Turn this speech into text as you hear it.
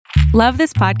Love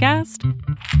this podcast?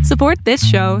 Support this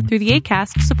show through the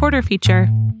Acast supporter feature.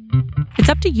 It's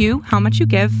up to you how much you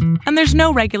give, and there's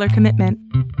no regular commitment.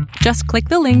 Just click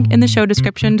the link in the show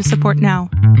description to support now.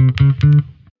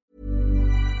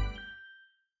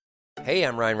 Hey,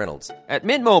 I'm Ryan Reynolds. At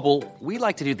Mint Mobile, we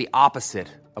like to do the opposite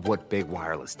of what Big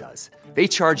Wireless does. They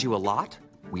charge you a lot,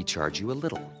 we charge you a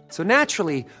little. So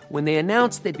naturally, when they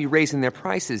announced they'd be raising their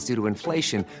prices due to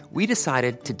inflation, we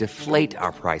decided to deflate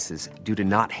our prices due to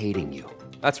not hating you.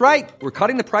 That's right. We're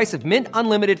cutting the price of Mint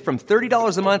Unlimited from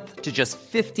 $30 a month to just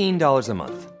 $15 a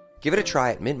month. Give it a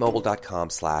try at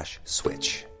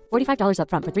mintmobile.com/switch. $45 up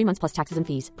front for 3 months plus taxes and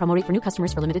fees. Promo rate for new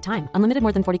customers for limited time. Unlimited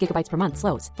more than 40 gigabytes per month.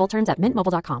 Slows full terms at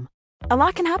mintmobile.com. A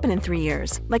lot can happen in 3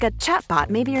 years, like a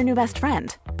chatbot may be your new best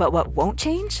friend. But what won't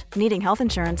change? Needing health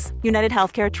insurance. United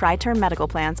Healthcare Tri-Term Medical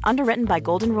Plans, underwritten by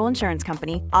Golden Rule Insurance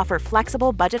Company, offer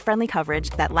flexible, budget-friendly coverage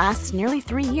that lasts nearly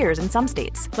 3 years in some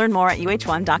states. Learn more at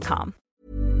uh1.com.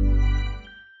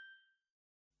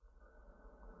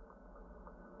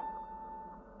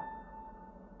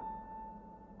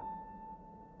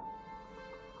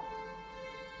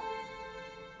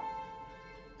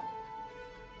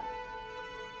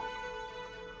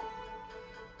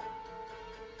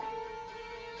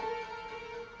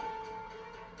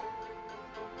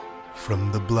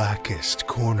 From the blackest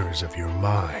corners of your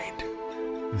mind,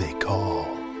 they call,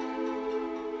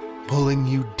 pulling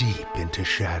you deep into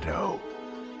shadow,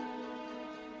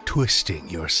 twisting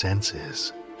your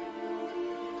senses,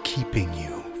 keeping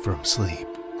you from sleep.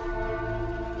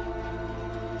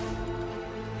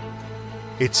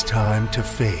 It's time to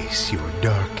face your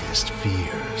darkest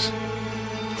fears.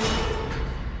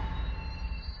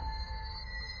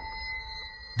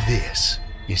 This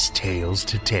is Tales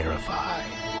to Terrify.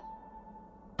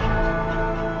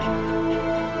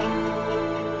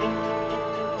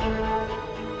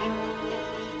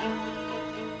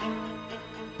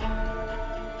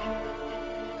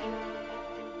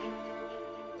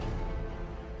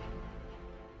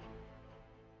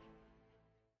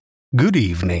 Good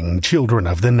evening, children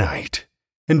of the night,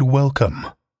 and welcome.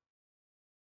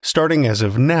 Starting as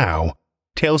of now,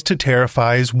 Tales to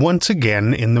Terrify is once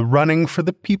again in the running for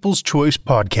the People's Choice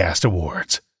Podcast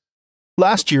Awards.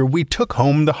 Last year, we took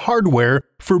home the hardware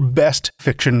for Best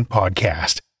Fiction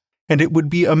Podcast, and it would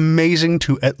be amazing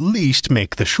to at least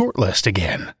make the shortlist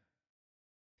again.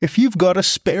 If you've got a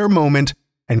spare moment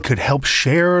and could help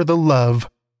share the love,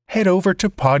 head over to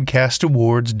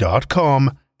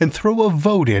podcastawards.com and throw a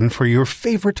vote in for your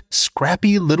favorite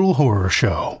scrappy little horror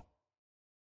show.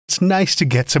 It's nice to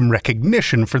get some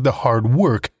recognition for the hard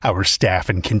work our staff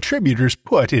and contributors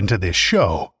put into this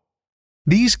show.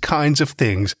 These kinds of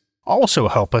things also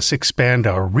help us expand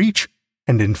our reach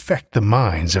and infect the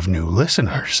minds of new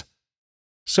listeners.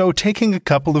 So taking a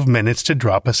couple of minutes to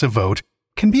drop us a vote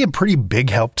can be a pretty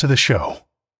big help to the show.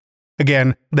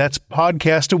 Again, that's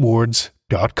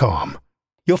podcastawards.com.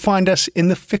 You'll find us in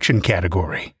the fiction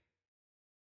category.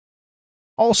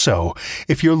 Also,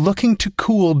 if you're looking to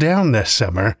cool down this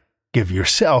summer, give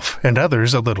yourself and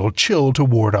others a little chill to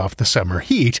ward off the summer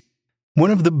heat,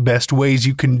 one of the best ways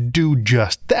you can do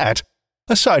just that,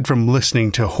 aside from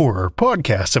listening to horror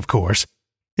podcasts, of course,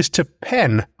 is to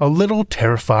pen a little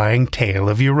terrifying tale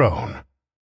of your own.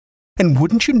 And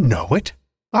wouldn't you know it?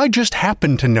 I just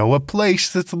happen to know a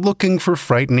place that's looking for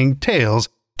frightening tales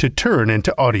to turn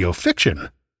into audio fiction.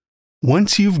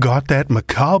 Once you've got that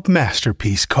macabre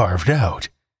masterpiece carved out,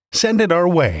 send it our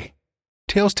way.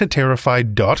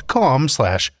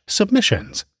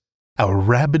 talestoterrify.com/submissions. Our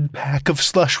rabid pack of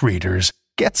slush readers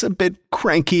gets a bit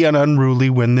cranky and unruly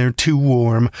when they're too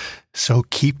warm, so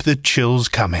keep the chills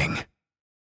coming.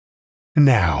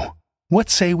 Now, what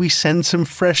say we send some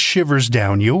fresh shivers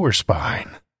down your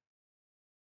spine?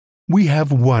 We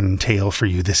have one tale for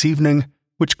you this evening,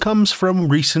 which comes from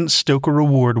recent Stoker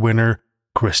Award winner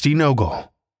Christi Nogle.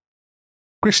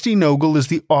 Christi Nogle is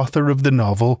the author of the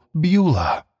novel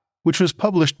Beulah, which was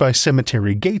published by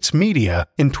Cemetery Gates Media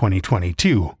in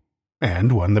 2022,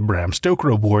 and won the Bram Stoker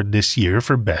Award this year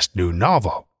for Best New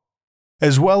Novel,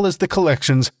 as well as the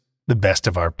collections The Best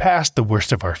of Our Past, The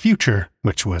Worst of Our Future,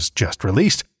 which was just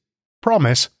released,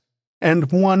 Promise, and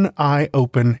One Eye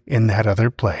Open in That Other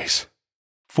Place,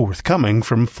 forthcoming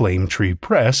from Flame Tree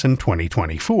Press in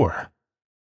 2024.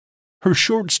 Her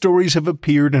short stories have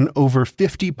appeared in over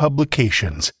 50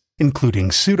 publications,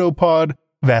 including Pseudopod,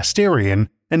 Vastarian,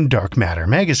 and Dark Matter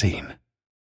magazine.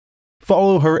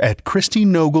 Follow her at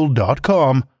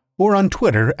christinogle.com or on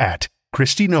Twitter at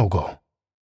christinogle.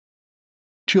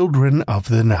 Children of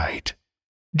the Night,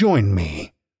 join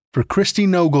me for Christi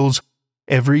Nogle's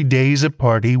Every Day's a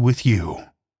Party with You,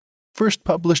 first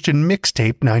published in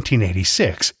Mixtape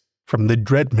 1986 from the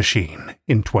Dread Machine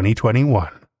in 2021.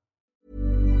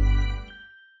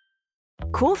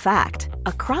 Cool fact,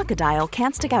 a crocodile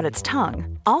can't stick out its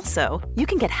tongue. Also, you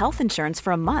can get health insurance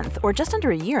for a month or just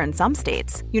under a year in some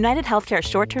states. United Healthcare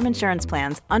short-term insurance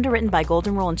plans, underwritten by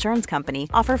Golden Rule Insurance Company,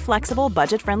 offer flexible,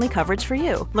 budget-friendly coverage for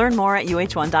you. Learn more at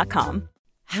uh1.com.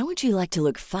 How would you like to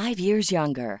look 5 years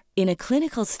younger? In a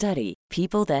clinical study,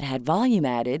 people that had volume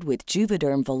added with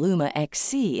Juvederm Voluma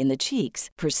XC in the cheeks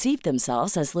perceived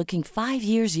themselves as looking 5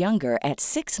 years younger at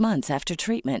 6 months after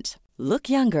treatment. Look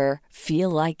younger, feel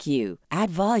like you. Add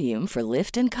volume for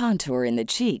lift and contour in the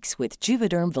cheeks with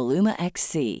Juvederm Voluma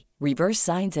XC. Reverse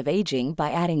signs of aging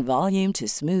by adding volume to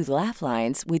smooth laugh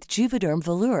lines with Juvederm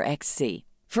Volure XC.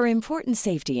 For important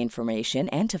safety information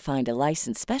and to find a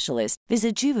licensed specialist,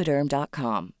 visit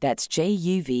Juvederm.com. That's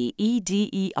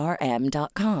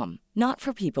JUVEDERM.com. Not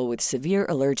for people with severe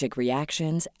allergic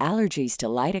reactions, allergies to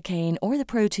lidocaine, or the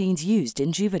proteins used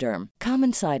in Juvederm.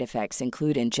 Common side effects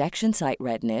include injection site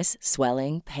redness,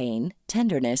 swelling, pain,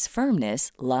 tenderness,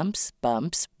 firmness, lumps,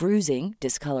 bumps, bruising,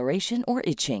 discoloration, or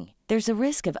itching. There's a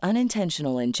risk of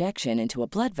unintentional injection into a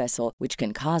blood vessel, which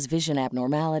can cause vision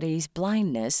abnormalities,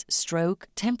 blindness, stroke,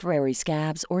 temporary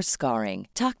scabs, or scarring.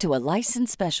 Talk to a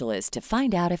licensed specialist to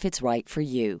find out if it's right for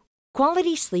you.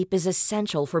 Quality sleep is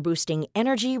essential for boosting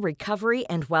energy, recovery,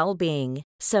 and well-being.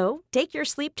 So, take your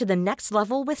sleep to the next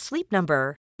level with Sleep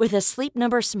Number. With a Sleep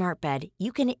Number smart bed,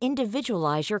 you can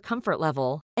individualize your comfort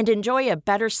level and enjoy a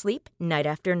better sleep night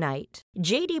after night.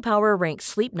 J.D. Power ranks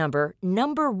Sleep Number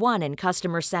number 1 in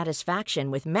customer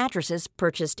satisfaction with mattresses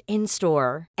purchased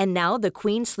in-store. And now the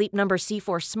Queen Sleep Number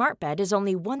C4 smart bed is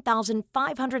only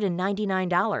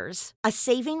 $1,599, a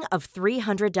saving of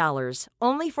 $300,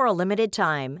 only for a limited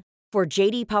time. For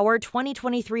J.D. Power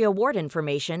 2023 award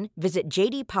information, visit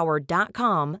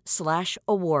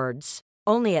jdpower.com/awards.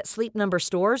 Only at Sleep Number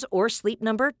stores or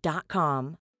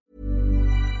sleepnumber.com.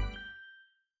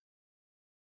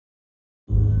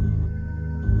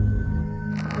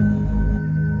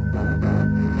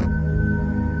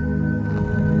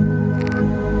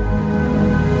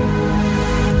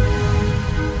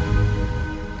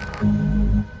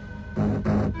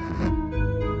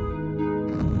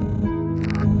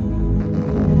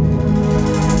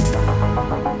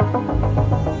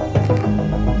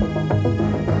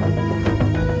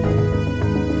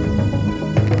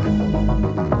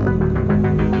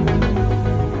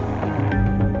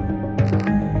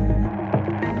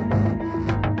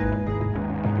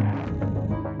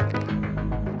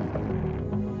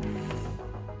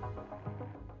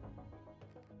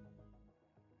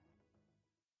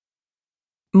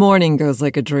 Morning goes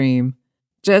like a dream.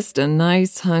 Just a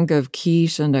nice hunk of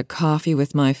quiche and a coffee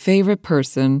with my favorite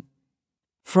person.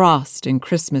 Frost and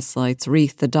Christmas lights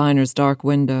wreath the diner's dark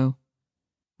window.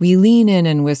 We lean in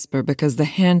and whisper because the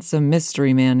handsome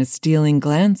mystery man is stealing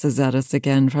glances at us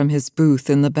again from his booth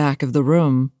in the back of the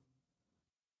room.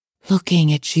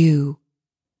 "Looking at you,"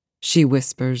 she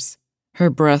whispers,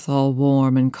 her breath all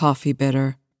warm and coffee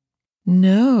bitter.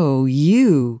 "No,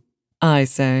 you," I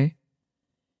say.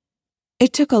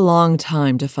 It took a long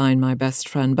time to find my best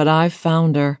friend, but I've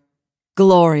found her.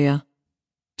 Gloria.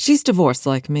 She's divorced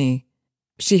like me.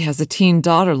 She has a teen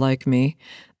daughter like me,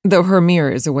 though her mirror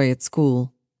is away at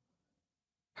school.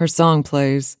 Her song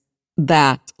plays,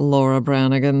 that Laura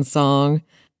Branigan song,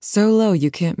 so low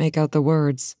you can't make out the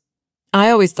words.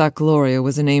 I always thought Gloria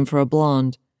was a name for a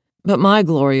blonde, but my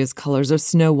Gloria's colors are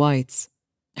Snow White's.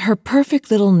 Her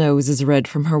perfect little nose is red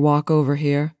from her walk over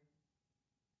here.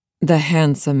 The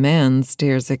handsome man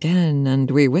stares again, and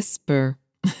we whisper.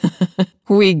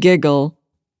 We giggle.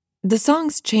 The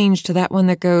song's changed to that one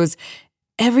that goes,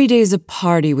 "Every day's a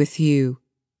party with you,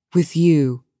 with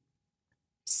you."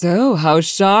 "So, how's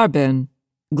Shar been?"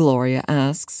 Gloria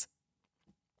asks.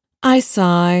 I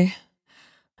sigh.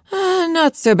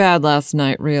 Not so bad last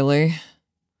night, really.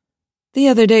 The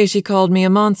other day she called me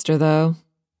a monster, though.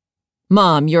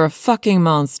 "Mom, you're a fucking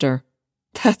monster."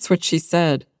 That's what she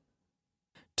said.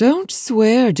 "Don't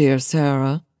swear, dear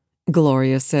Sarah,"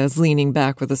 Gloria says, leaning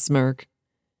back with a smirk.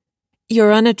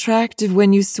 "You're unattractive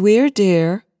when you swear,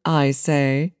 dear," I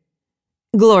say.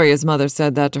 Gloria's mother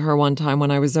said that to her one time when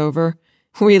I was over.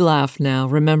 We laugh now,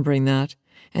 remembering that,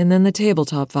 and then the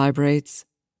tabletop vibrates.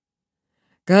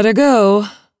 "Gotta go,"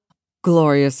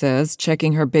 Gloria says,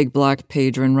 checking her big black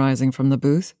pager and rising from the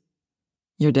booth.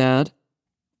 "Your dad?"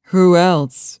 "Who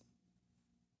else?"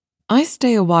 I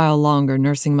stay a while longer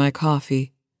nursing my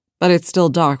coffee, but it's still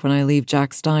dark when I leave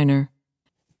Jack's diner.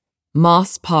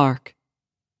 Moss Park.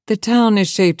 The town is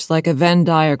shaped like a Venn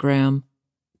diagram.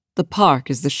 The park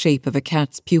is the shape of a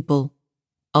cat's pupil,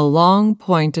 a long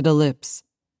pointed ellipse,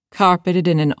 carpeted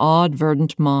in an odd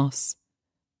verdant moss.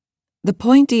 The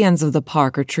pointy ends of the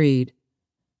park are treed,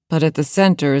 but at the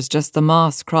center is just the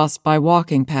moss crossed by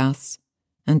walking paths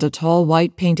and a tall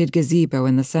white painted gazebo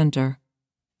in the center.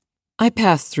 I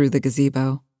pass through the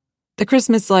gazebo. The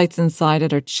Christmas lights inside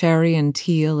it are cherry and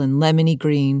teal and lemony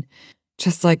green,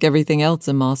 just like everything else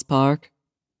in Moss Park.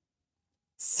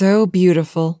 So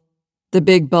beautiful, the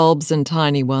big bulbs and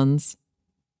tiny ones,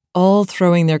 all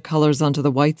throwing their colors onto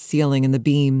the white ceiling and the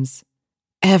beams.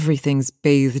 Everything's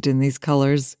bathed in these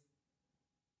colors.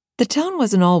 The town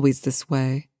wasn't always this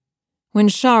way. When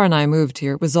Shar and I moved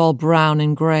here, it was all brown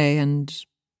and gray and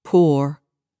poor.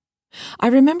 I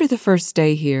remember the first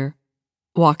day here,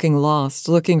 walking lost,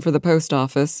 looking for the post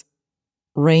office.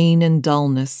 Rain and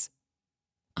dullness.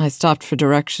 I stopped for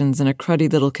directions in a cruddy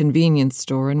little convenience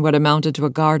store in what amounted to a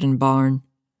garden barn.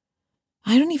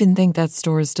 I don't even think that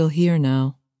store is still here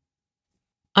now.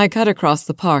 I cut across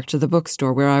the park to the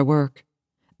bookstore where I work.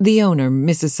 The owner,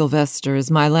 Mrs. Sylvester, is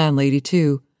my landlady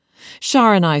too.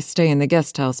 Shar and I stay in the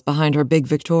guest house behind her big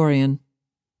Victorian.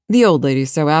 The old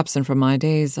lady's so absent from my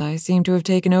days, I seem to have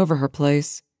taken over her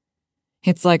place.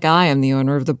 It's like I am the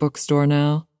owner of the bookstore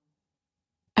now.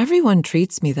 Everyone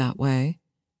treats me that way,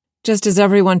 just as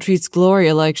everyone treats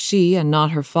Gloria like she and not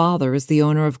her father is the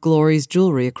owner of Glory's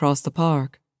jewelry across the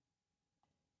park.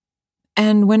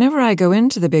 And whenever I go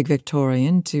into the big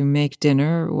Victorian to make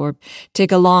dinner or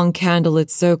take a long candlelit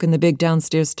soak in the big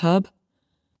downstairs tub,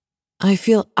 I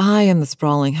feel I am the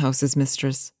sprawling house's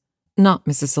mistress, not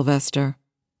Mrs. Sylvester.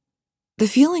 The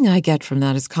feeling I get from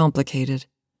that is complicated.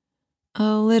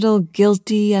 A little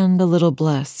guilty and a little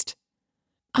blessed.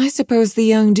 I suppose the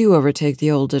young do overtake the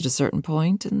old at a certain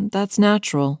point, and that's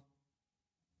natural.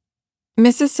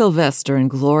 Mrs. Sylvester and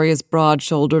Gloria's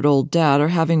broad-shouldered old dad are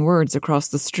having words across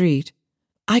the street.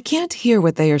 I can't hear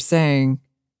what they are saying.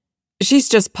 She's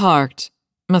just parked.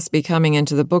 Must be coming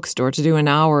into the bookstore to do an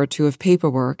hour or two of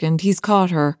paperwork, and he's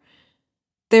caught her.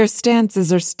 Their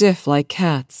stances are stiff like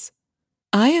cats.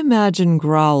 I imagine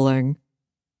growling.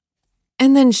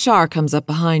 And then Shar comes up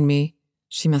behind me.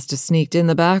 She must have sneaked in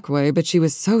the back way, but she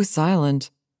was so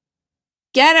silent.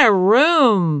 "Get a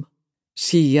room!"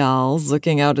 she yowls,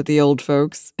 looking out at the old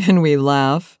folks, and we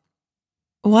laugh.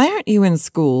 "Why aren't you in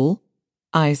school?"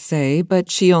 I say, but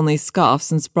she only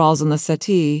scoffs and sprawls on the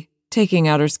settee, taking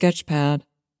out her sketch pad.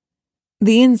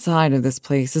 The inside of this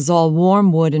place is all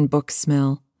warm wood and book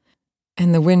smell,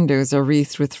 and the windows are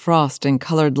wreathed with frost and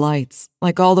colored lights,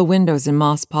 like all the windows in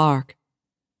Moss Park.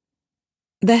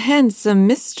 The handsome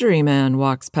mystery man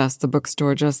walks past the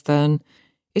bookstore just then.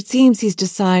 It seems he's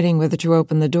deciding whether to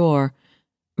open the door,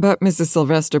 but Mrs.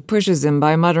 Sylvester pushes him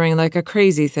by muttering like a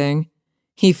crazy thing.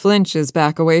 He flinches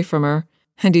back away from her,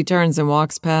 and he turns and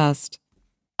walks past.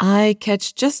 I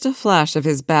catch just a flash of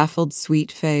his baffled,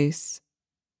 sweet face.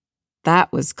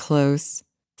 "That was close,"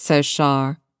 says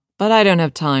Shar, but I don't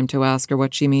have time to ask her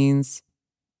what she means.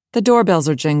 The doorbells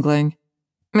are jingling.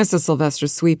 Mrs.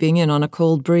 Sylvester's sweeping in on a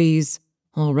cold breeze,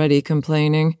 already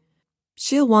complaining.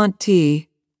 She'll want tea.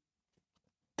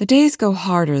 The days go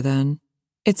harder then.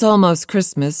 It's almost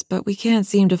Christmas, but we can't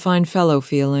seem to find fellow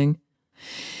feeling.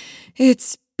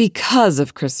 It's because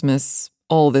of Christmas,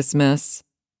 all this mess.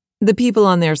 The people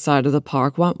on their side of the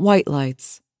park want white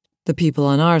lights. The people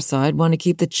on our side want to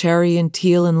keep the cherry and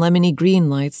teal and lemony green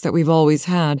lights that we've always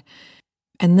had,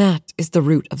 and that is the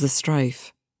root of the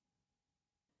strife.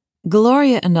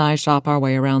 Gloria and I shop our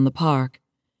way around the park,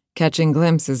 catching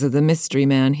glimpses of the mystery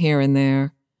man here and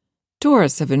there.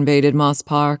 Tourists have invaded Moss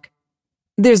Park.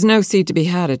 There's no seat to be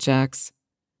had at Jack's.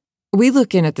 We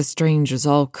look in at the strangers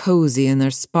all cozy in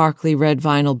their sparkly red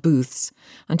vinyl booths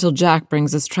until Jack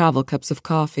brings us travel cups of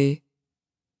coffee.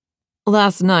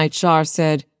 Last night, Shar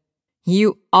said,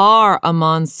 "You are a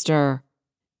monster."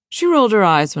 She rolled her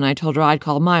eyes when I told her I'd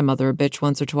called my mother a bitch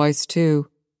once or twice, too.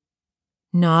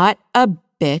 "Not a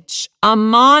bitch, a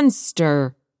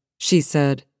monster," she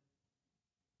said.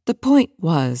 The point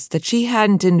was that she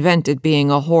hadn't invented being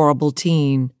a horrible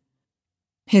teen.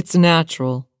 It's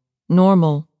natural,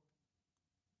 normal.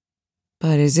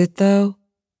 But is it, though?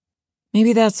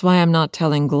 Maybe that's why I'm not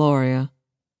telling Gloria.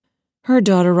 Her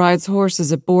daughter rides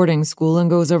horses at boarding school and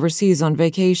goes overseas on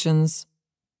vacations.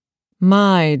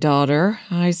 My daughter,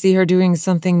 I see her doing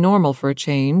something normal for a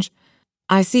change.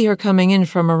 I see her coming in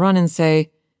from a run and say,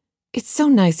 "It's so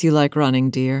nice you like running,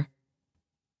 dear."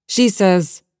 She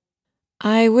says,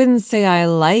 "I wouldn't say I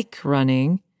like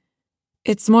running.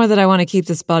 It's more that I want to keep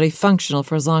this body functional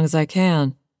for as long as I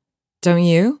can. Don't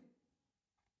you?"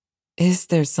 Is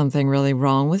there something really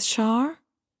wrong with Shar?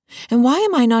 And why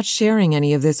am I not sharing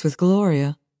any of this with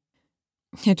Gloria?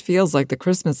 It feels like the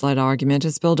Christmas light argument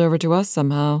has spilled over to us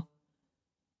somehow.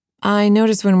 I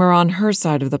notice when we're on her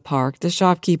side of the park, the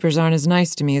shopkeepers aren't as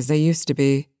nice to me as they used to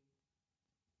be.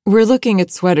 We're looking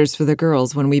at sweaters for the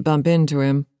girls when we bump into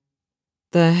him.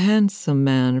 The handsome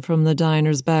man from the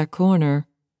diner's back corner.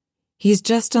 He's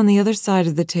just on the other side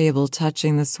of the table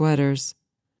touching the sweaters.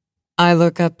 I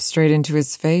look up straight into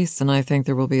his face and I think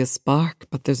there will be a spark,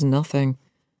 but there's nothing.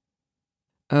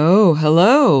 "Oh,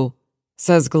 hello,"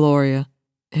 says Gloria,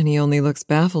 and he only looks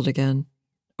baffled again.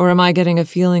 Or am I getting a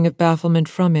feeling of bafflement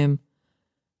from him?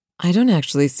 I don't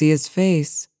actually see his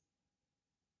face.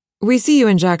 "We see you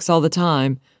in Jack's all the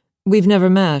time. We've never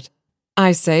met,"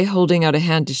 I say, holding out a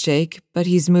hand to shake, but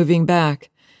he's moving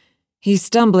back. He's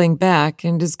stumbling back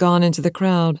and has gone into the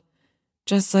crowd.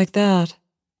 Just like that.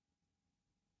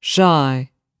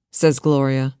 "Shy," says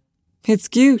Gloria. "It's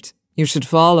cute. You should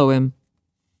follow him."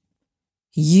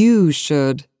 "You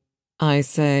should," I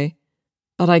say,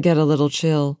 but I get a little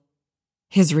chill.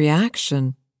 His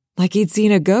reaction, like he'd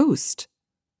seen a ghost.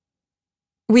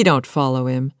 We don't follow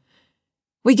him.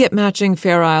 We get matching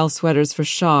Fair Isle sweaters for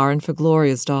Shar and for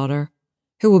Gloria's daughter,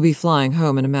 who will be flying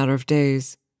home in a matter of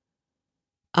days.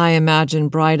 I imagine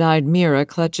bright-eyed Mira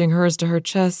clutching hers to her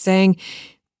chest, saying,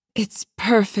 "It's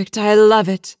perfect. I love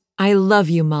it. I love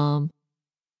you, Mom."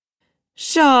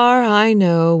 Shar, I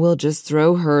know, will just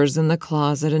throw hers in the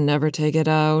closet and never take it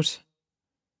out.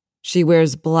 She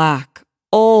wears black,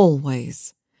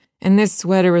 always, and this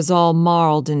sweater is all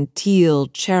marled in teal,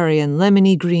 cherry, and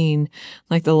lemony green,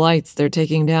 like the lights they're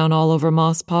taking down all over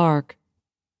Moss Park.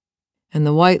 And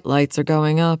the white lights are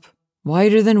going up,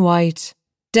 whiter than white,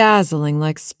 dazzling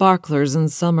like sparklers in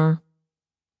summer.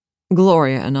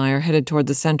 Gloria and I are headed toward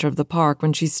the center of the park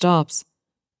when she stops.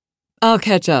 "I'll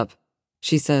catch up,"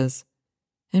 she says.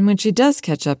 And when she does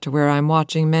catch up to where I'm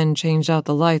watching men change out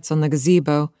the lights on the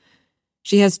gazebo,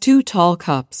 she has 2 tall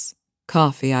cups.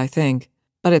 Coffee, I think,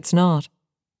 but it's not.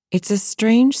 It's a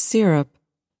strange syrup.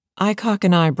 I cock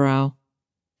an eyebrow.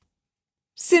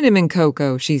 "Cinnamon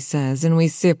cocoa," she says, and we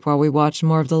sip while we watch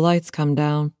more of the lights come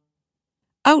down.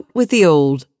 "Out with the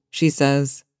old," she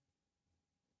says.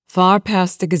 Far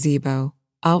past the gazebo,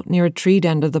 out near a treed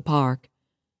end of the park,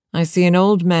 I see an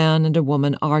old man and a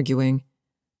woman arguing,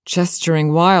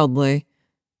 gesturing wildly.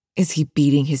 Is he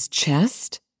beating his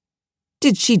chest?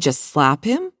 Did she just slap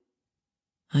him?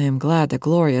 I am glad that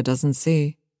Gloria doesn't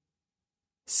see.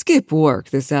 "Skip work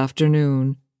this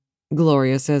afternoon,"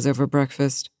 Gloria says over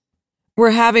breakfast.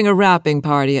 "We're having a wrapping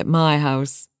party at my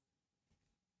house."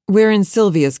 We're in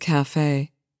Sylvia's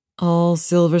cafe, all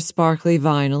silver sparkly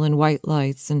vinyl and white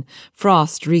lights and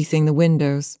frost wreathing the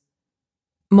windows.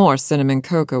 More cinnamon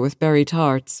cocoa with berry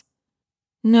tarts.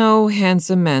 No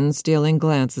handsome men stealing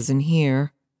glances in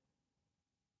here.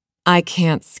 I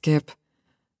can't skip.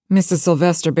 Mrs.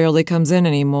 Sylvester barely comes in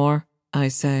anymore, I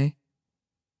say.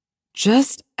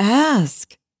 "Just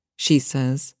ask," she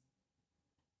says.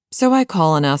 So I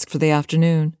call and ask for the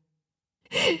afternoon.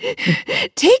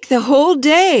 "Take the whole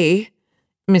day,"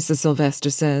 Mrs. Sylvester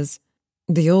says.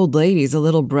 The old lady's a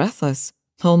little breathless,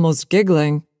 almost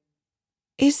giggling.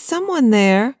 "Is someone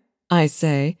there?" I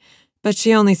say, but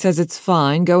she only says it's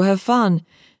fine, go have fun.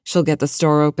 She'll get the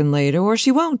store open later, or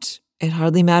she won't. It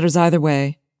hardly matters either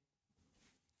way.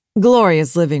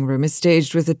 Gloria's living room is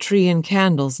staged with a tree and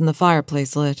candles and the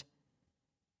fireplace lit.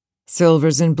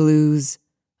 Silvers and blues,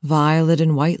 violet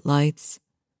and white lights.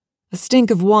 A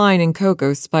stink of wine and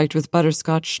cocoa spiked with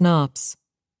butterscotch schnapps.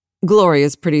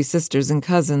 Gloria's pretty sisters and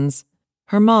cousins.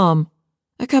 Her mom.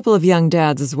 A couple of young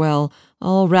dads as well,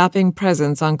 all wrapping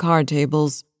presents on card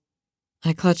tables.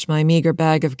 I clutch my meager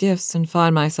bag of gifts and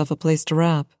find myself a place to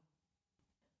wrap.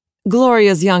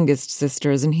 Gloria's youngest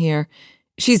sister isn't here.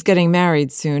 She's getting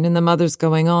married soon, and the mother's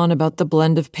going on about the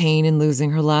blend of pain in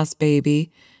losing her last baby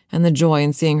and the joy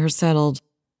in seeing her settled.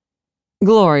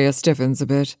 Gloria stiffens a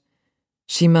bit.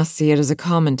 She must see it as a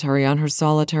commentary on her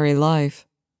solitary life.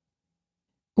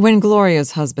 When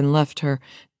Gloria's husband left her,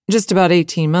 just about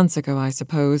 18 months ago, I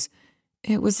suppose,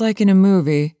 it was like in a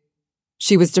movie.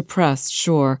 She was depressed,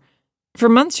 sure. For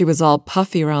months she was all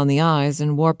puffy around the eyes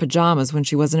and wore pajamas when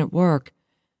she wasn't at work.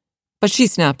 But she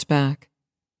snapped back.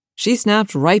 She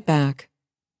snapped right back.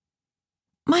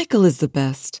 "Michael is the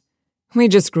best. We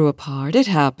just grew apart. It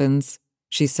happens,"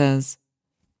 she says.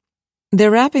 They're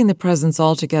wrapping the presents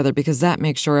all together because that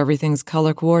makes sure everything's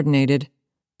color coordinated.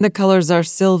 The colors are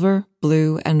silver,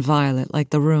 blue, and violet like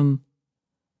the room.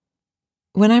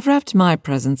 When I've wrapped my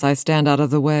presents, I stand out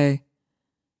of the way.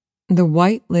 The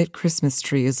white-lit Christmas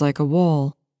tree is like a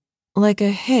wall, like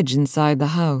a hedge inside the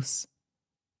house.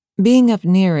 Being up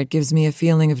near it gives me a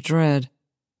feeling of dread.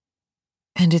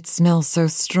 And it smells so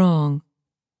strong,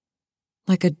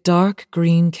 like a dark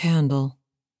green candle.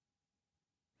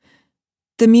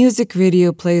 The music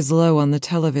video plays low on the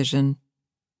television.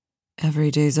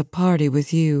 Every day's a party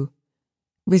with you.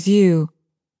 With you.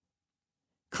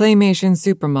 Claymation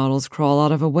supermodels crawl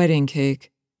out of a wedding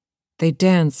cake. They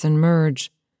dance and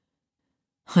merge.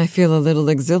 I feel a little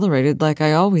exhilarated like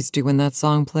I always do when that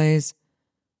song plays.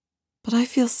 But I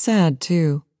feel sad,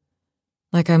 too.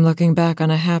 Like I'm looking back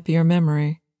on a happier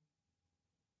memory.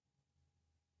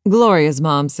 Gloria's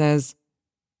mom says,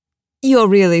 "You're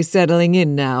really settling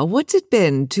in now. What's it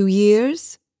been, 2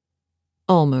 years?"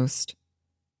 Almost.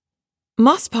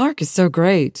 "Moss Park is so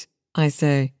great," I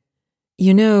say.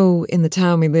 "You know, in the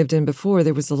town we lived in before,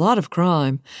 there was a lot of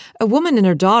crime. A woman and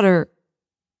her daughter—"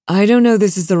 "I don't know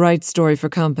this is the right story for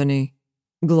company,"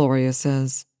 Gloria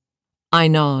says. I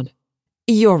nod.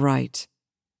 "You're right."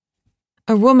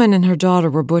 A woman and her daughter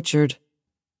were butchered.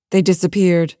 They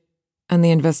disappeared, and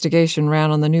the investigation ran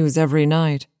on the news every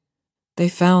night. They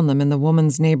found them in the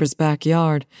woman's neighbor's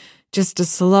backyard, just a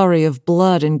slurry of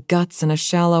blood and guts in a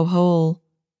shallow hole.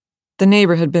 The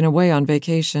neighbor had been away on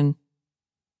vacation.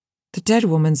 The dead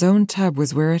woman's own tub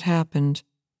was where it happened.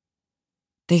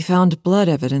 They found blood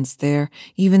evidence there,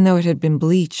 even though it had been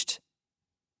bleached.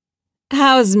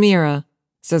 "How's Mira?"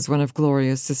 says one of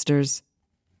Gloria's sisters.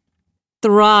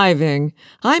 "Thriving.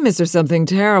 I miss her something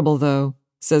terrible, though,"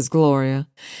 says Gloria.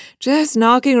 "Just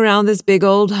knocking around this big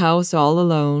old house all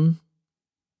alone."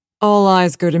 All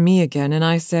eyes go to me again, and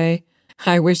I say,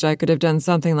 I wish I could have done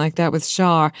something like that with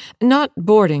Shar. Not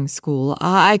boarding school.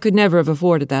 I could never have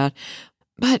afforded that.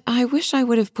 But I wish I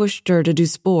would have pushed her to do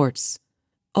sports.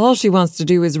 All she wants to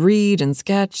do is read and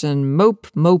sketch and mope,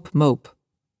 mope, mope.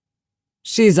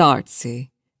 "She's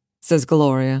artsy," says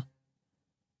Gloria.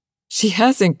 "She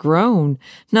hasn't grown,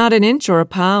 not an inch or a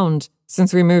pound,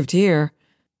 since we moved here,"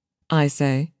 I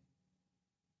say.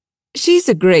 "She's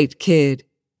a great kid,"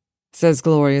 says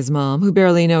Gloria's mom, who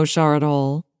barely knows Shar at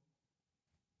all.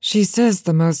 "She says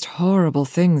the most horrible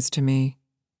things to me,"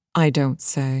 I don't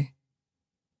say.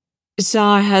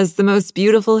 "Shar has the most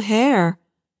beautiful hair,"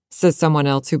 says someone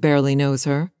else who barely knows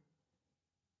her.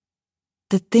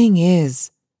 The thing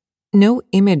is, no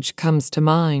image comes to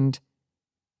mind.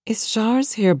 Is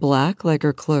Shar's hair black like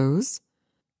her clothes?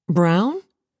 Brown?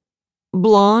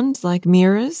 Blonde like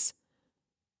Mira's?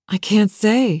 I can't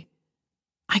say.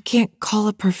 I can't call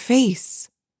up her face.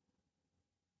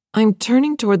 I'm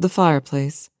turning toward the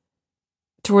fireplace,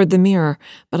 toward the mirror,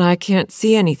 but I can't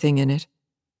see anything in it.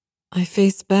 I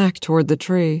face back toward the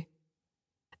tree.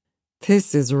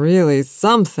 "This is really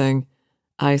something,"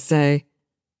 I say.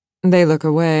 They look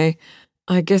away.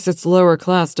 I guess it's lower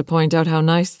class to point out how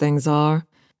nice things are.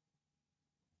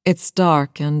 It's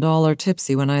dark and all are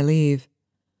tipsy when I leave.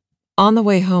 On the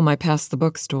way home, I pass the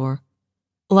bookstore.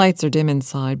 Lights are dim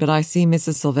inside, but I see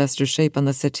Mrs. Sylvester's shape on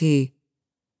the settee.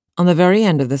 On the very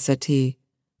end of the settee,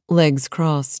 legs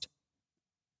crossed.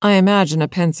 I imagine a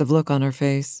pensive look on her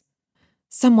face.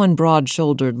 Someone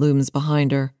broad-shouldered looms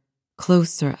behind her,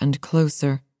 closer and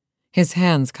closer. His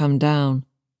hands come down.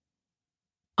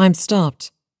 I'm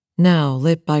stopped, now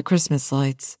lit by Christmas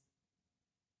lights.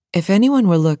 If anyone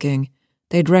were looking,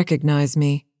 they'd recognize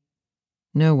me.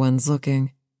 No one's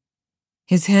looking.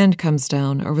 His hand comes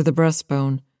down over the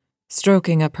breastbone,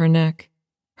 stroking up her neck.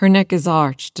 Her neck is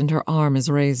arched and her arm is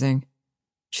raising.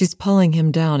 She's pulling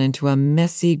him down into a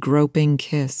messy, groping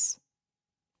kiss.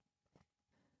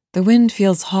 The wind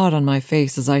feels hot on my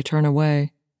face as I turn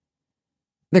away.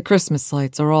 The Christmas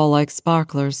lights are all like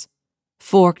sparklers,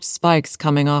 forked spikes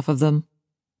coming off of them.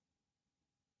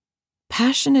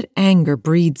 Passionate anger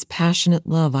breeds passionate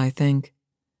love, I think.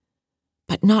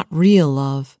 But not real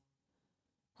love.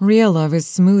 Real love is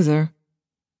smoother.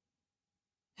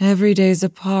 Every day's a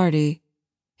party.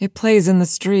 It plays in the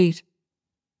street.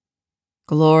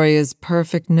 Gloria's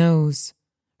perfect nose,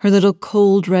 her little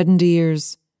cold reddened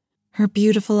ears, her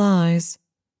beautiful eyes,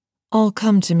 all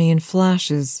come to me in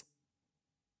flashes.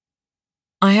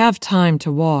 I have time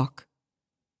to walk,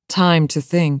 time to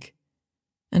think,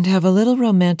 and have a little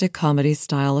romantic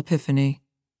comedy-style epiphany.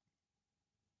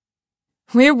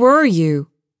 "Where were you?"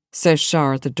 says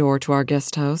Shar at the door to our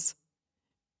guest house.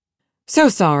 "So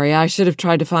sorry, I should have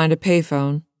tried to find a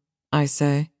payphone," I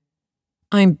say.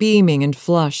 I'm beaming and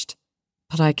flushed,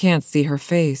 but I can't see her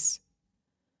face.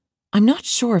 I'm not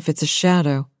sure if it's a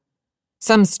shadow,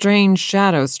 some strange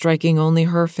shadow striking only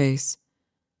her face,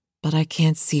 but I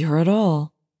can't see her at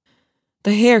all.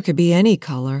 The hair could be any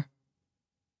color.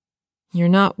 "You're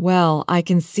not well, I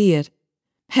can see it.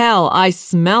 Hell, I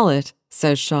smell it,"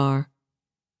 says Shar.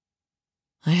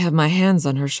 I have my hands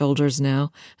on her shoulders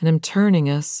now, and am turning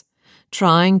us,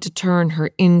 trying to turn her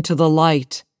into the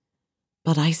light.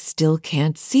 But I still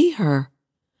can't see her.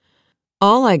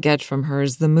 All I get from her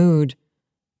is the mood,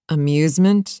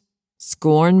 Amusement?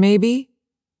 Scorn, maybe?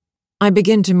 I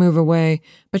begin to move away,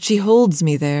 but she holds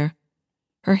me there.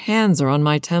 Her hands are on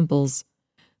my temples.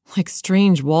 Like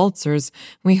strange waltzers,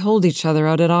 we hold each other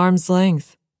out at arm's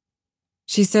length.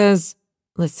 She says,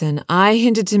 "Listen, I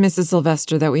hinted to Mrs.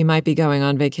 Sylvester that we might be going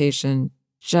on vacation,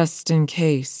 just in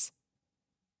case."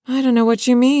 I don't know what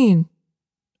you mean.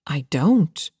 I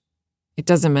don't. It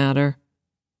doesn't matter.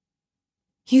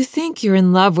 You think you're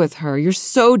in love with her. You're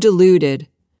so deluded,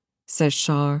 says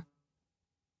Char.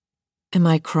 Am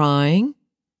I crying?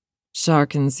 Char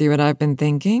can see what I've been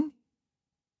thinking.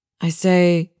 I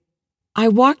say, I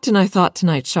walked and I thought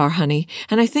tonight, Char, honey,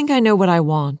 and I think I know what I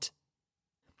want.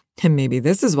 And maybe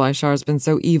this is why Char's been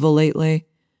so evil lately.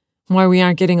 Why we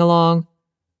aren't getting along.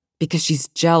 Because she's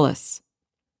jealous.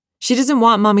 She doesn't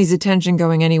want Mommy's attention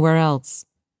going anywhere else.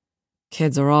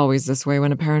 Kids are always this way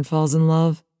when a parent falls in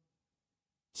love.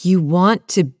 You want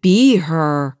to be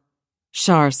her,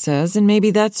 Char says, and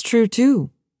maybe that's true too.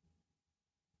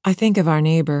 I think of our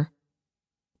neighbor.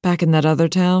 Back in that other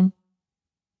town,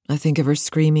 I think of her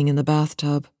screaming in the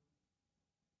bathtub.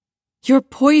 You're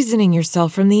poisoning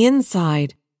yourself from the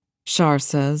inside, Char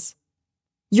says.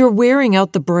 You're wearing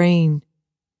out the brain.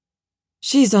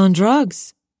 She's on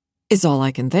drugs, is all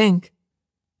I can think.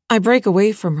 I break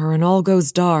away from her and all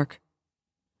goes dark.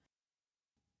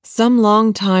 Some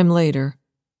long time later,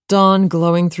 dawn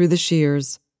glowing through the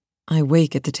shears, I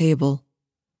wake at the table.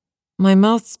 My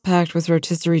mouth's packed with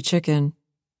rotisserie chicken.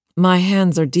 My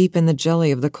hands are deep in the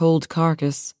jelly of the cold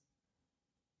carcass.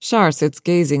 Char sits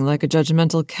gazing like a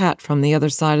judgmental cat from the other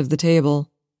side of the table.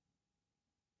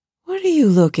 What are you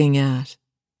looking at?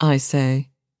 I say.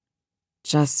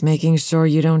 Just making sure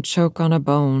you don't choke on a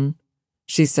bone,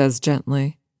 she says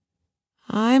gently.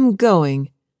 I'm going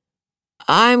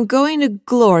to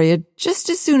Gloria just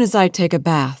as soon as I take a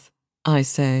bath, I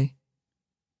say.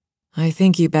 I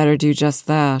think you better do just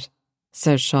that,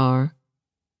 says Char.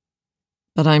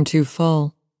 But I'm too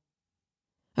full.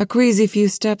 A queasy few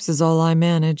steps is all I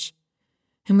manage,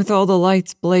 and with all the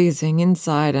lights blazing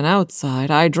inside and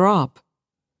outside, I drop.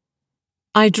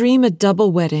 I dream a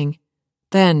double wedding,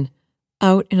 then,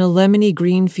 out in a lemony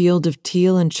green field of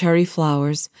teal and cherry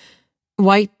flowers,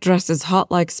 white dresses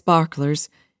hot like sparklers,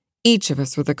 each of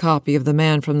us with a copy of the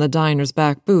man from the diner's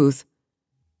back booth.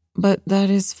 But that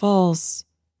is false,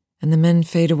 and the men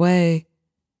fade away,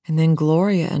 and then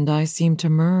Gloria and I seem to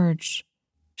merge,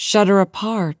 shudder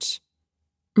apart,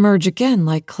 merge again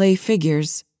like clay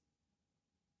figures.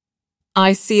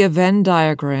 I see a Venn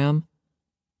diagram.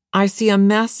 I see a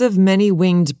massive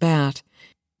many-winged bat,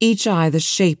 each eye the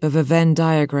shape of a Venn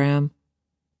diagram.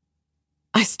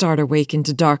 I start awake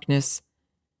into darkness.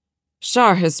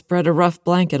 Char has spread a rough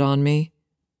blanket on me.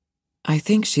 I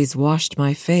think she's washed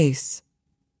my face.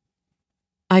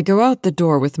 I go out the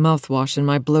door with mouthwash in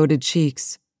my bloated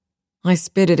cheeks. I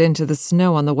spit it into the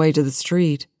snow on the way to the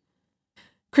street.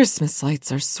 Christmas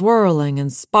lights are swirling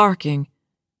and sparking.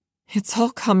 It's all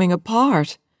coming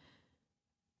apart.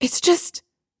 It's just...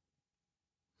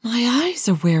 my eyes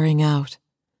are wearing out.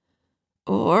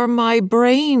 Or my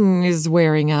brain is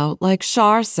wearing out, like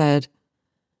Char said.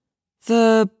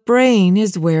 The brain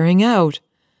is wearing out.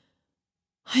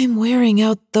 I'm wearing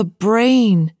out the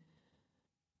brain.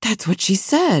 That's what she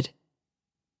said.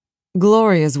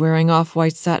 Gloria's wearing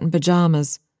off-white satin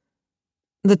pajamas.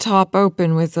 The top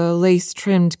open with a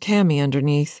lace-trimmed cami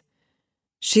underneath.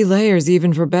 She layers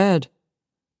even for bed.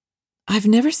 I've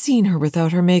never seen her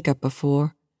without her makeup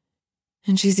before.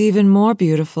 And she's even more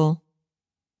beautiful.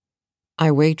 I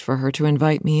wait for her to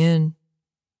invite me in.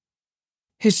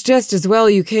 It's just as well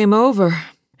you came over.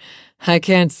 I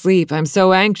can't sleep. I'm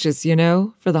so anxious,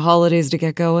 for the holidays to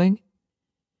get going,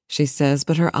 she says,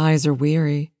 but her eyes are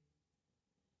weary.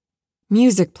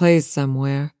 Music plays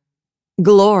somewhere.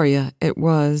 Gloria, it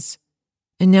was.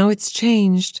 And now it's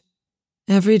changed.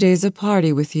 Every day's a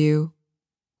party with you.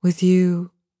 With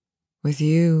you. With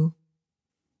you.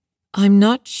 I'm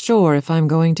not sure if I'm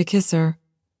going to kiss her.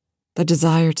 The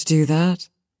desire to do that,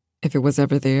 if it was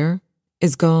ever there,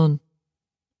 is gone.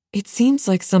 It seems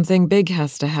like something big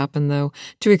has to happen, though,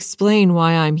 to explain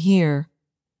why I'm here.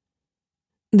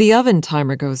 The oven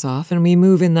timer goes off and we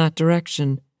move in that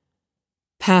direction,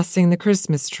 passing the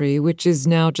Christmas tree, which is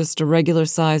now just a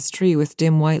regular-sized tree with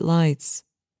dim white lights.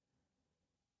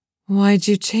 Why'd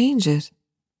you change it?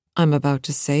 I'm about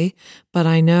to say, but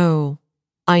I know.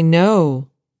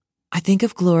 I think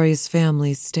of Gloria's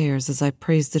family's stares as I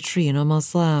praise the tree and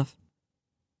almost laugh.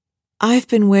 I've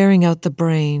been wearing out the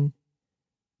brain,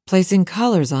 placing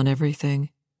colors on everything,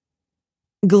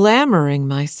 glamoring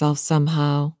myself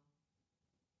somehow.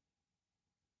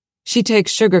 She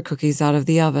takes sugar cookies out of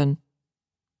the oven.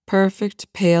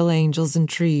 perfect pale angels and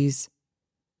trees.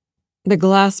 The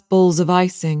glass bowls of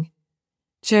icing,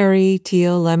 cherry,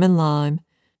 teal, lemon, lime,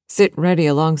 sit ready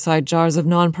alongside jars of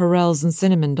nonpareils and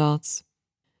cinnamon dots.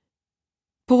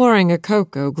 Pouring a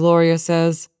cocoa, Gloria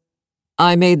says,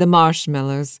 "I made the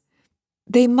marshmallows.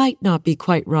 They might not be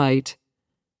quite right."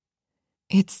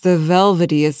 It's the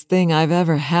velvetiest thing I've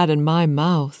ever had in my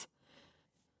mouth.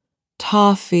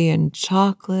 Toffee and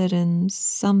chocolate and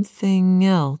something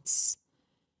else.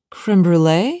 Creme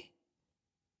brulee?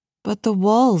 But the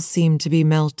walls seem to be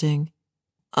melting.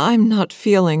 I'm not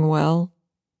feeling well.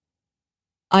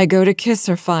 I go to kiss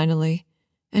her finally,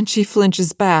 and she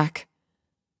flinches back.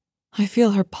 I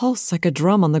feel her pulse like a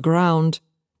drum on the ground.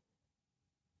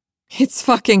 "It's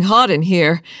fucking hot in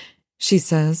here," she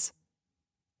says.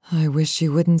 "I wish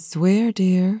you wouldn't swear,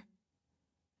 dear.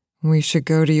 We should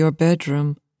go to your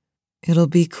bedroom.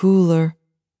 It'll be cooler,"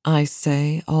 I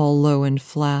say, all low and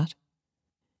flat.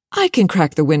 "I can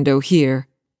crack the window here,"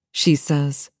 she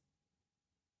says.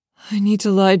 "I need to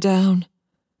lie down.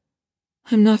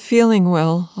 I'm not feeling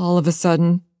well all of a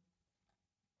sudden."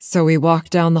 So we walk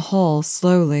down the hall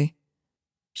slowly.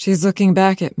 She's looking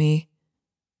back at me.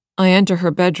 I enter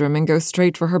her bedroom and go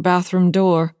straight for her bathroom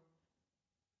door.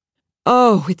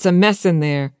 "Oh, it's a mess in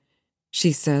there,"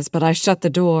 she says, but I shut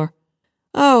the door.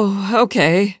 "Oh,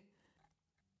 okay."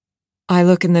 I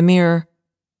look in the mirror.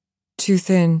 Too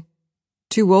thin,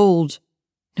 too old,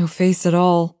 no face at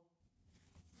all.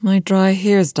 My dry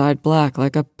hair's dyed black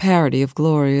like a parody of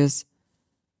Gloria's.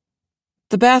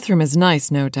 The bathroom is nice,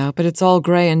 no doubt, but it's all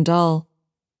gray and dull.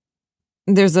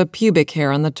 There's a pubic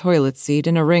hair on the toilet seat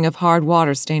and a ring of hard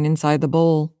water stain inside the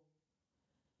bowl.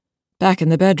 Back in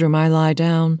the bedroom, I lie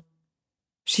down.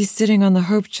 She's sitting on the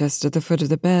hope chest at the foot of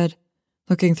the bed,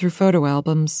 looking through photo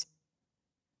albums.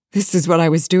 "This is what I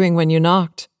was doing when you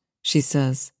knocked," she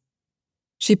says.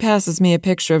 She passes me a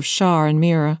picture of Shar and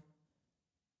Mira.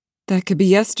 "That could be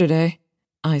yesterday,"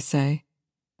 I say.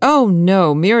 "Oh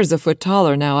no, Mira's a foot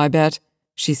taller now, I bet,"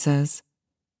 she says.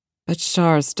 But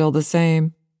Shar's still the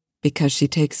same, because she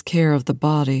takes care of the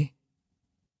body.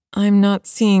 I'm not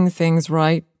seeing things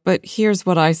right, but here's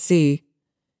what I see.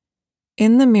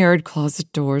 In the mirrored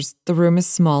closet doors, the room is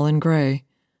small and gray,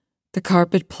 the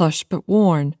carpet plush but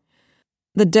worn,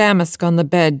 the damask on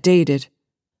the bed dated,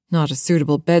 not a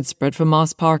suitable bedspread for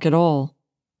Moss Park at all.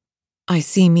 I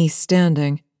see me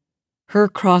standing, her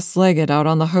cross-legged out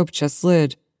on the hope chest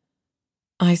lid.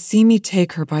 I see me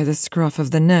take her by the scruff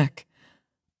of the neck,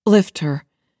 lift her.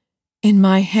 In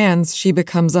my hands she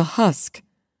becomes a husk,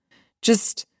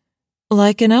 just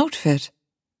like an outfit,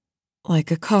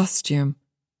 like a costume.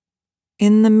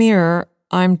 In the mirror,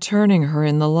 I'm turning her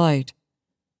in the light.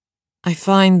 I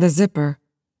find the zipper,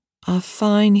 a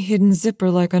fine hidden zipper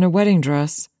like on a wedding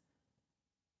dress.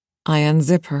 I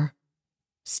unzip her,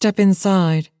 step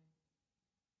inside.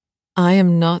 I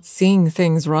am not seeing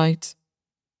things right,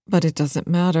 but it doesn't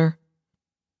matter.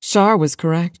 Shar was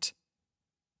correct.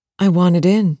 I wanted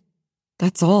in,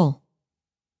 that's all.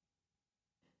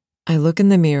 I look in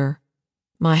the mirror,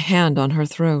 my hand on her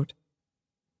throat.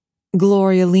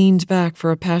 Gloria leaned back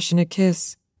for a passionate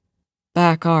kiss,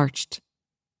 back arched.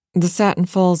 The satin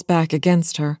falls back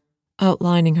against her,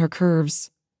 outlining her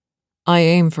curves. I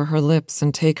aim for her lips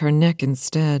and take her neck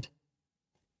instead.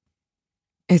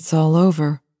 It's all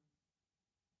over.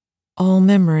 All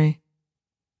memory.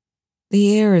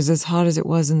 The air is as hot as it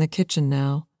was in the kitchen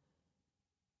now,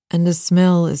 and the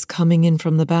smell is coming in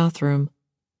from the bathroom.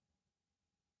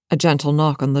 A gentle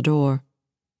knock on the door.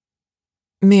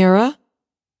 "Mira?"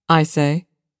 I say.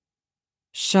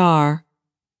 "Shar,"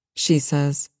 she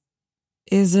says.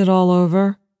 "Is it all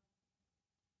over?"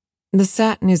 The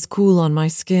satin is cool on my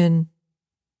skin.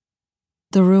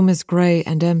 The room is gray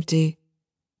and empty.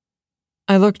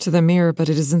 I look to the mirror, but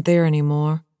it isn't there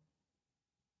anymore.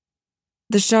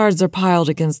 The shards are piled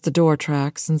against the door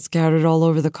tracks and scattered all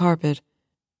over the carpet,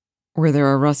 where there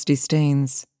are rusty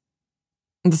stains.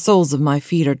 The soles of my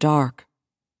feet are dark.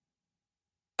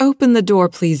 "Open the door,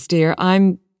 please, dear.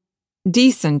 I'm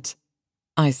decent,"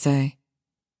 I say.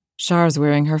 Shar's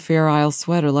wearing her Fair Isle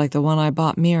sweater like the one I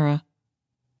bought Mira.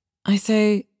 I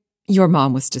say, "Your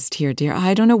mom was just here, dear.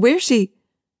 I don't know where she—"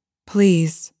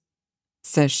 "Please,"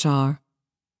 says Shar.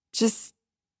 "Just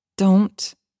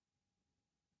don't."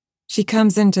 She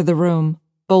comes into the room,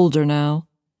 bolder now.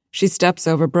 She steps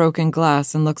over broken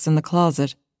glass and looks in the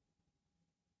closet.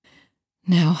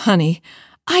 "Now, honey,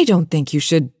 I don't think you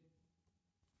should—"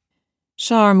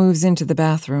 Shar moves into the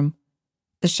bathroom.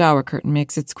 The shower curtain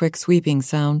makes its quick sweeping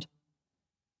sound.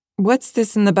 "What's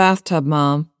this in the bathtub,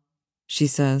 Mom?" she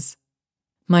says.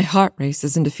 My heart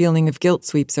races and a feeling of guilt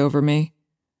sweeps over me.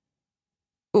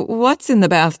 What's in the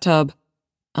bathtub?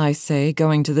 I say,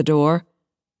 going to the door,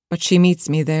 but she meets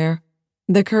me there.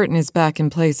 The curtain is back in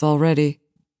place already.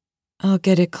 I'll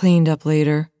get it cleaned up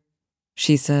later,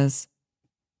 she says.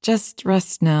 Just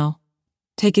rest now.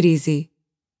 Take it easy.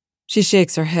 She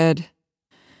shakes her head.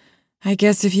 I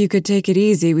guess if you could take it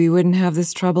easy, we wouldn't have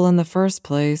this trouble in the first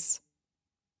place.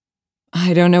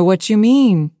 I don't know what you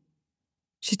mean.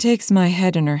 She takes my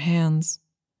head in her hands.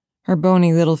 Her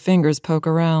bony little fingers poke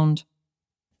around.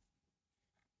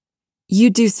 You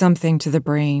do something to the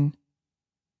brain.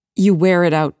 You wear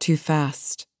it out too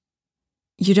fast.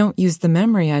 You don't use the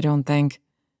memory, I don't think,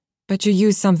 but you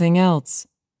use something else.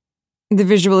 The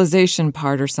visualization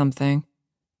part or something.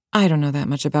 I don't know that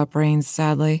much about brains,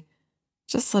 sadly.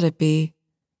 Just let it be.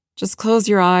 Just close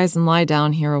your eyes and lie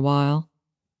down here a while.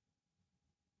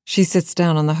 She sits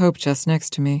down on the hope chest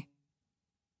next to me.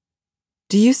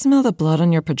 Do you smell the blood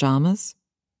on your pajamas?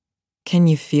 Can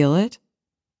you feel it?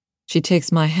 She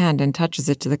takes my hand and touches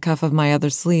it to the cuff of my other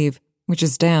sleeve, which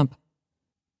is damp.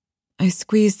 I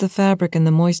squeeze the fabric and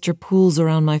the moisture pools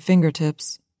around my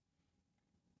fingertips.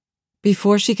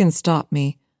 Before she can stop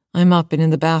me, I'm up and in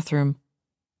the bathroom.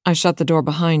 I shut the door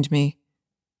behind me.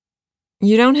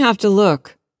 You don't have to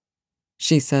look,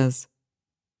 she says.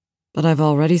 But I've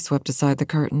already swept aside the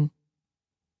curtain,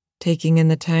 taking in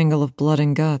the tangle of blood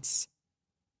and guts,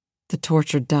 the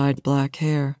tortured dyed black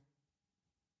hair.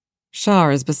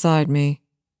 Shar is beside me.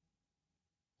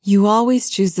 You always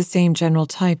choose the same general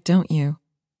type, don't you?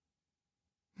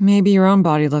 Maybe your own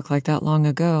body looked like that long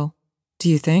ago. Do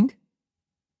you think?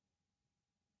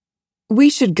 We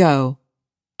should go,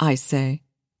 I say,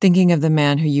 thinking of the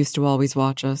man who used to always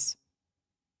watch us.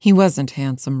 He wasn't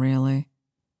handsome, really.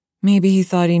 Maybe he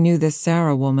thought he knew this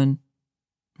Sarah woman.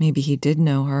 Maybe he did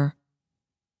know her.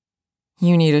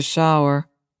 You need a shower,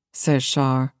 says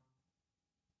Shar.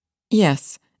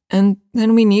 Yes, and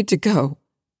then we need to go.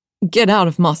 Get out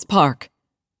of Moss Park,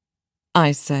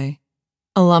 I say,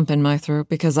 a lump in my throat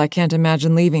because I can't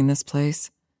imagine leaving this place.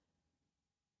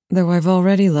 Though I've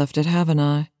already left it, haven't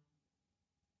I?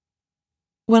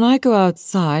 When I go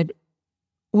outside,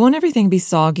 won't everything be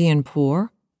soggy and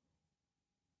poor?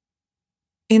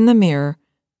 In the mirror,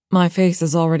 my face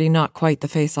is already not quite the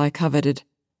face I coveted.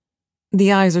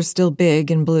 The eyes are still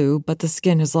big and blue, but the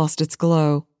skin has lost its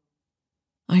glow.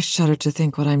 I shudder to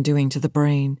think what I'm doing to the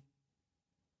brain.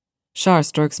 Shar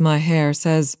strokes my hair,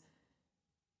 says,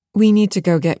 We need to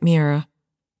go get Mira.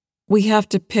 We have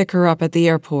to pick her up at the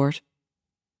airport.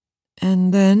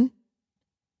 And then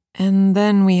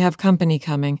we have company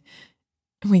coming.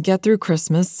 We get through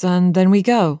Christmas, and then we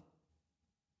go.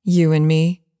 You and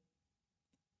me.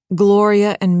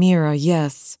 Gloria and Mira,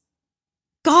 yes.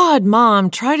 God, Mom,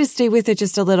 try to stay with it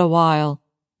just a little while,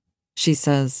 she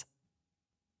says.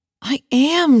 I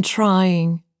am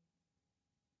trying.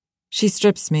 She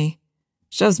strips me,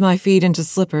 shoves my feet into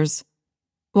slippers,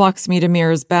 walks me to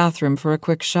Mira's bathroom for a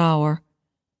quick shower.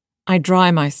 I dry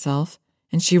myself,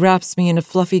 and she wraps me in a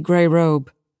fluffy gray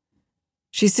robe.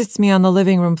 She sits me on the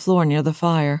living room floor near the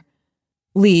fire,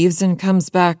 leaves and comes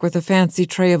back with a fancy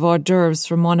tray of hors d'oeuvres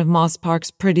from one of Moss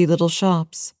Park's pretty little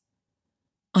shops.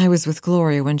 I was with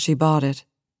Gloria when she bought it.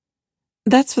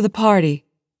 That's for the party,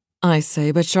 I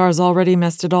say, but Char's already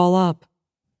messed it all up.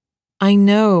 I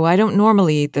know, I don't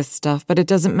normally eat this stuff, but it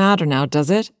doesn't matter now, does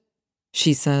it?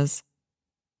 She says.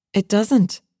 It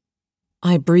doesn't.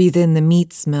 I breathe in the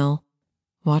meat smell,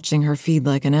 watching her feed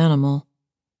like an animal.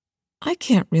 I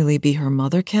can't really be her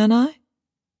mother, can I?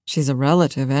 She's a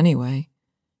relative anyway,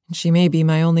 and she may be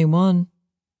my only one.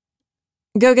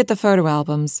 Go get the photo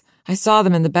albums. I saw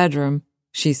them in the bedroom,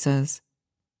 she says.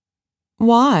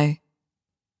 Why?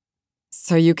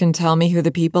 So you can tell me who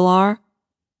the people are?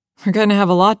 We're going to have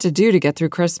a lot to do to get through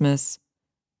Christmas.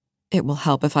 It will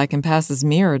help if I can pass as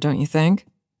Mira, don't you think?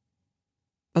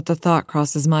 But the thought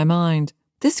crosses my mind.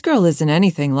 This girl isn't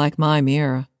anything like my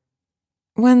Mira.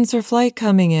 When's her flight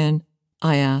coming in?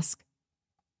 I ask.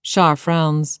 Shar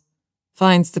frowns,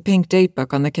 finds the pink date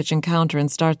book on the kitchen counter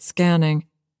and starts scanning.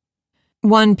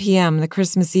 1 p.m. The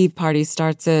Christmas Eve party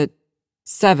starts at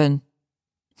 7.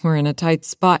 We're in a tight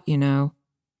spot, you know.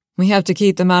 We have to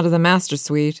keep them out of the master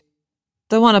suite.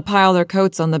 They'll want to pile their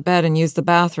coats on the bed and use the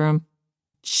bathroom.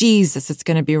 Jesus, it's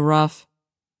going to be rough.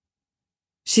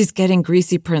 She's getting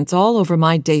greasy prints all over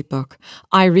my date book.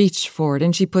 I reach for it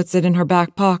and she puts it in her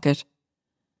back pocket.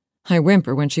 I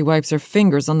whimper when she wipes her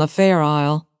fingers on the fair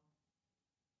aisle.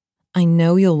 I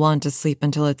know you'll want to sleep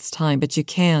until it's time, but you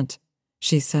can't,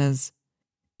 she says.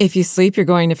 If you sleep, you're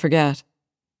going to forget.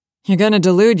 You're going to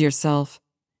delude yourself.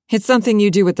 It's something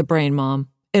you do with the brain, Mom.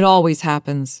 It always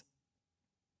happens.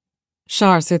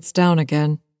 Shar sits down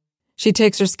again. She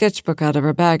takes her sketchbook out of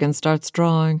her bag and starts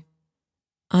drawing.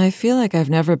 I feel like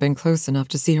I've never been close enough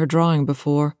to see her drawing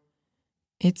before.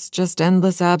 It's just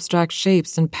endless abstract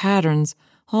shapes and patterns,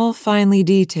 all finely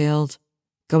detailed,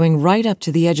 going right up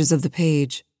to the edges of the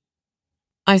page.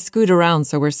 I scoot around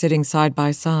so we're sitting side by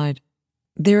side.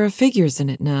 There are figures in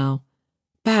it now.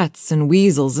 Bats and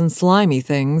weasels and slimy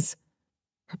things.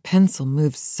 Her pencil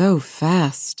moves so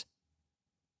fast.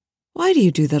 "Why do you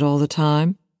do that all the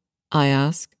time?" I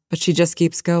ask, but she just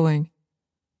keeps going.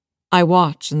 I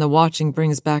watch, and the watching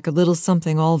brings back a little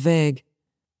something all vague,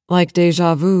 like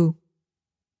déjà vu.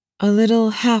 A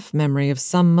little half-memory of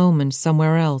some moment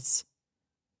somewhere else,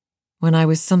 when I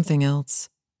was something else.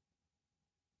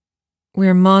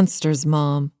 "We're monsters,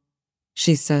 Mom,"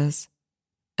 she says,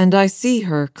 and I see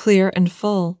her clear and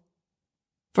full.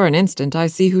 For an instant, I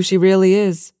see who she really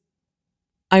is.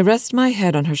 I rest my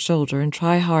head on her shoulder and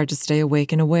try hard to stay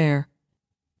awake and aware.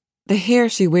 The hair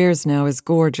she wears now is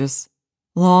gorgeous,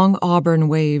 long auburn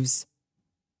waves.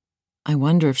 I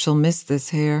wonder if she'll miss this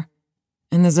hair,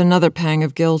 and there's another pang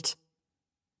of guilt.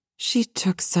 She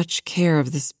took such care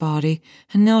of this body,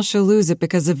 and now she'll lose it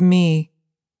because of me.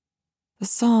 The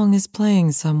song is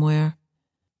playing somewhere.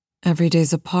 Every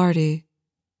day's a party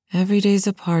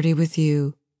with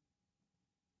you.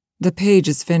 The page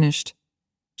is finished.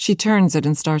 She turns it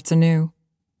and starts anew.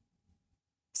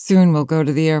 Soon we'll go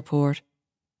to the airport.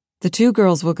 The two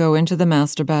girls will go into the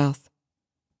master bath.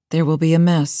 There will be a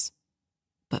mess,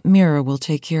 but Mira will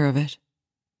take care of it.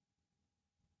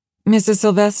 "Mrs.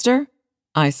 Sylvester?"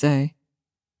 I say.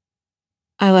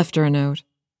 I left her a note.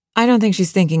 I don't think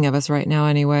she's thinking of us right now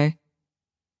anyway.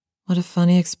 What a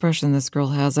funny expression this girl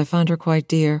has. I find her quite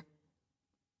dear.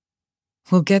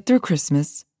 We'll get through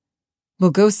Christmas. We'll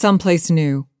go someplace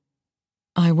new.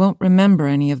 I won't remember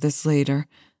any of this later,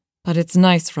 but it's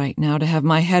nice right now to have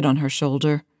my head on her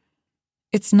shoulder.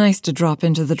 It's nice to drop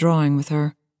into the drawing with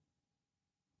her.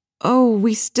 "Oh,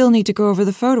 we still need to go over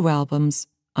the photo albums,"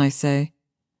 I say.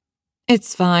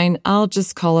 "It's fine. I'll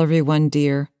just call everyone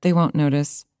dear. They won't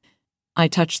notice." I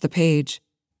touch the page.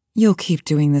 "You'll keep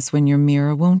doing this when you're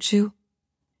Mira, won't you?"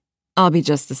 "I'll be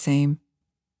just the same."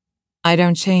 "I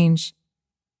don't change."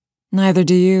 "Neither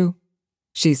do you,"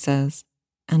 she says,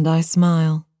 and I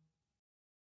smile.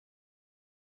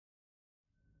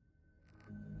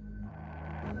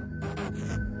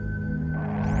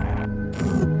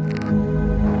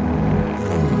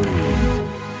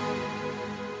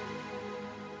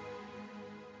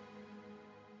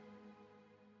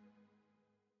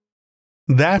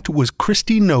 That was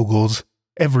Christi Nogle's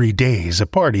Every Day's a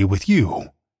Party with You,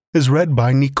 as read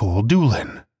by Nicole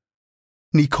Doolin.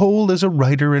 Nicole is a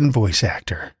writer and voice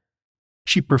actor.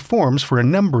 She performs for a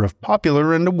number of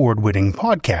popular and award-winning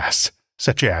podcasts,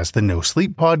 such as the No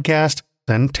Sleep Podcast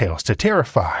and Tales to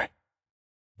Terrify.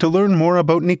 To learn more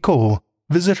about Nicole,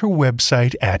 visit her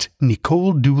website at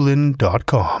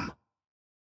nicoledoolin.com.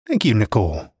 Thank you,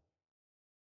 Nicole.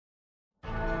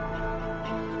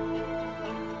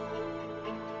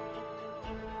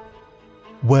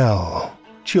 Well,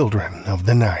 children of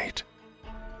the night,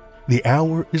 the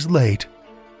hour is late,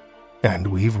 and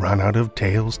we've run out of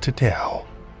tales to tell.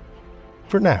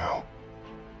 For now.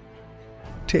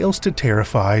 Tales to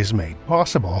Terrify is made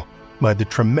possible by the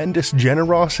tremendous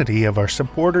generosity of our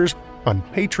supporters on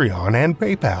Patreon and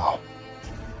PayPal.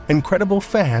 Incredible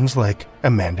fans like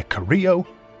Amanda Carrillo,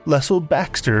 Leslie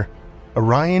Baxter,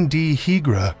 Orion D.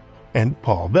 Hegra, and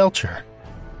Paul Belcher,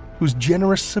 whose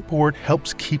generous support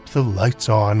helps keep the lights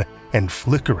on and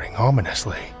flickering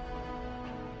ominously.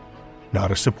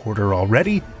 Not a supporter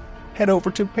already? Head over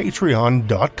to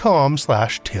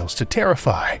patreon.com/Tales to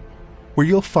Terrify, where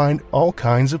you'll find all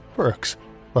kinds of perks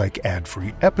like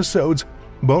ad-free episodes,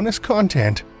 bonus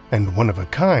content, and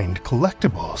one-of-a-kind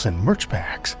collectibles and merch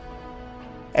packs.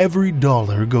 Every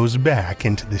dollar goes back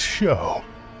into this show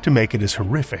to make it as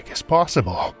horrific as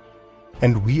possible,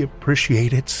 and we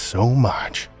appreciate it so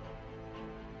much.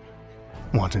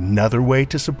 Want another way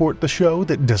to support the show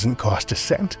that doesn't cost a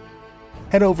cent?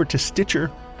 Head over to Stitcher,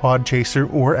 Podchaser,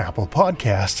 or Apple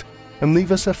Podcasts and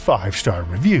leave us a 5-star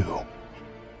review.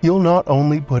 You'll not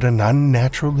only put an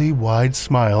unnaturally wide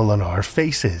smile on our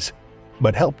faces,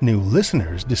 but help new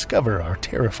listeners discover our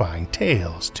terrifying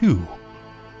tales too.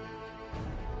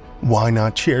 Why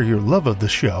not share your love of the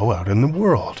show out in the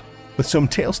world with some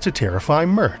Tales to Terrify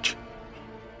merch?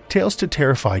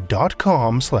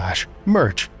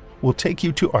 TalesToTerrify.com/merch will take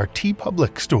you to our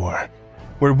TeePublic store,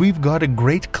 where we've got a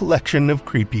great collection of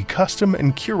creepy custom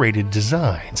and curated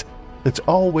designs that's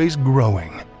always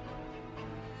growing.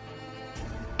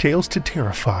 Tales to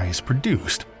Terrify is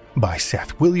produced by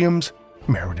Seth Williams,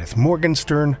 Meredith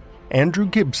Morgenstern, Andrew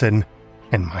Gibson,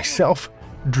 and myself,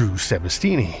 Drew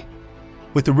Sebastini,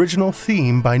 with original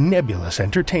theme by Nebulous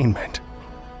Entertainment.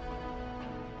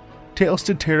 Tales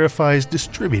to Terrify is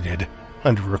distributed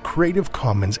under a Creative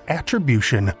Commons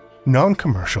Attribution,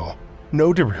 Non-Commercial,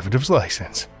 No Derivatives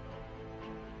license.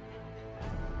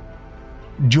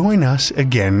 Join us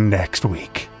again next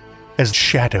week as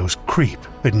shadows creep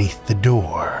beneath the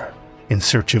door in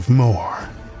search of more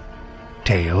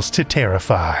Tales to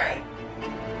Terrify.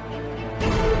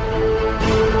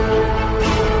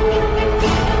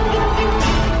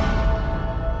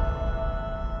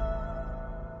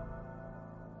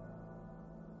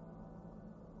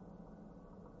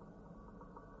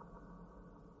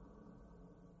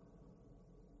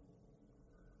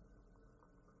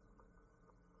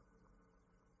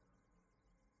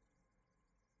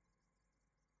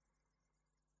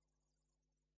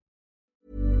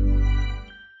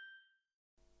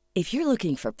 If you're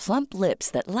looking for plump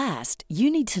lips that last, you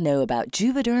need to know about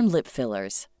Juvederm lip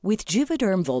fillers. With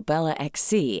Juvederm Volbella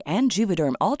XC and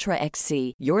Juvederm Ultra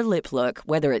XC, your lip look,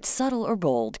 whether it's subtle or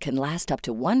bold, can last up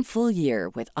to 1 full year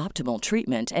with optimal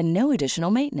treatment and no additional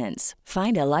maintenance.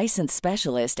 Find a licensed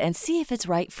specialist and see if it's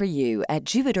right for you at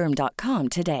Juvederm.com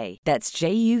today. That's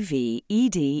JUVEDERM.com.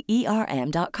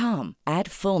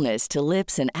 Add fullness to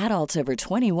lips in adults over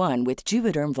 21 with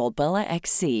Juvederm Volbella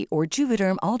XC or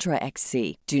Juvederm Ultra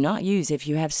XC. Do not use if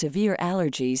you have severe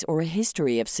allergies or a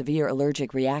history of severe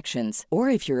allergic reactions, or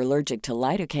if you're allergic to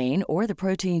lidocaine or the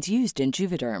proteins used in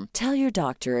Juvederm. Tell your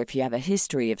doctor if you have a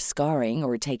history of scarring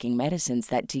or taking medicines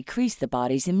that decrease the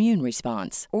body's immune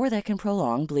response or that can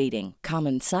prolong bleeding.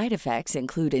 Common side effects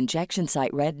include injection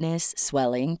site redness,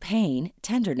 swelling, pain,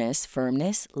 tenderness,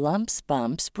 firmness, lumps,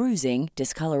 bumps, bruising,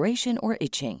 discoloration, or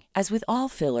itching. As with all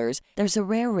fillers, there's a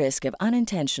rare risk of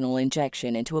unintentional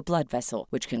injection into a blood vessel,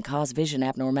 which can cause vision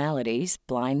abnormalities,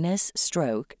 blindness,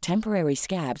 stroke, temporary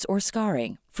scabs, or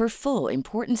scarring. For full,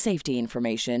 important safety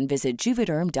information, visit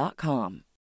Juvederm.com.